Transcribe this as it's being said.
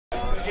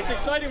It's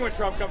exciting when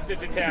Trump comes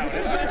into town, isn't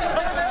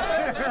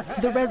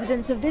it? The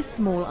residents of this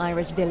small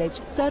Irish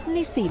village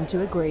certainly seem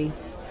to agree.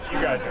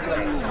 You guys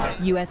are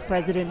good. US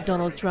President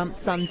Donald Trump's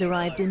sons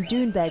arrived in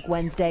Doonbeg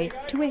Wednesday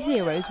to a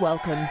hero's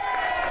welcome.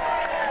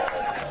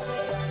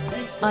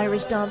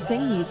 Irish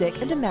dancing,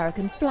 music and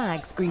American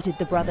flags greeted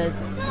the brothers.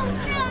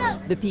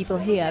 The people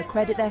here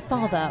credit their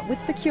father with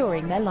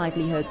securing their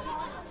livelihoods.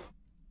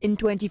 In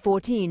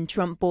 2014,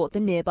 Trump bought the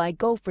nearby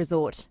golf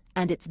resort,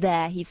 and it's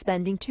there he's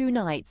spending 2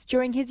 nights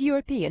during his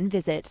European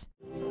visit.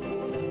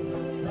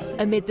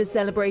 Amid the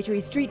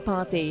celebratory street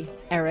party,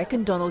 Eric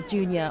and Donald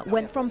Jr.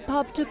 went from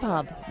pub to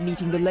pub,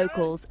 meeting the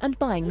locals and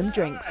buying them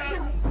drinks.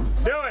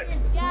 Do it!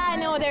 Yeah,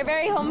 no, they're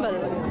very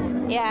humble.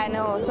 Yeah,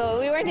 no, so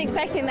we weren't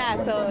expecting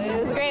that, so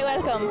it was a great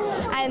welcome.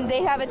 And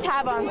they have a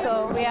tab on,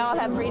 so we all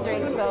have free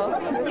drinks, so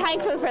we're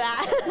thankful for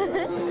that.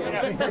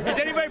 Is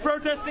anybody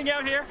protesting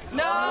out here?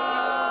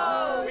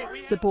 No!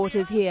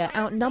 Supporters here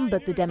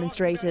outnumbered the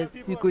demonstrators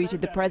who greeted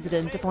the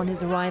president upon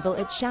his arrival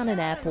at Shannon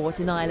Airport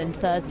in Ireland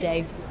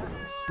Thursday.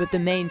 But the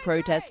main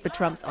protest for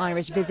Trump's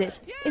Irish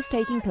visit is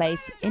taking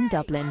place in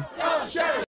Dublin.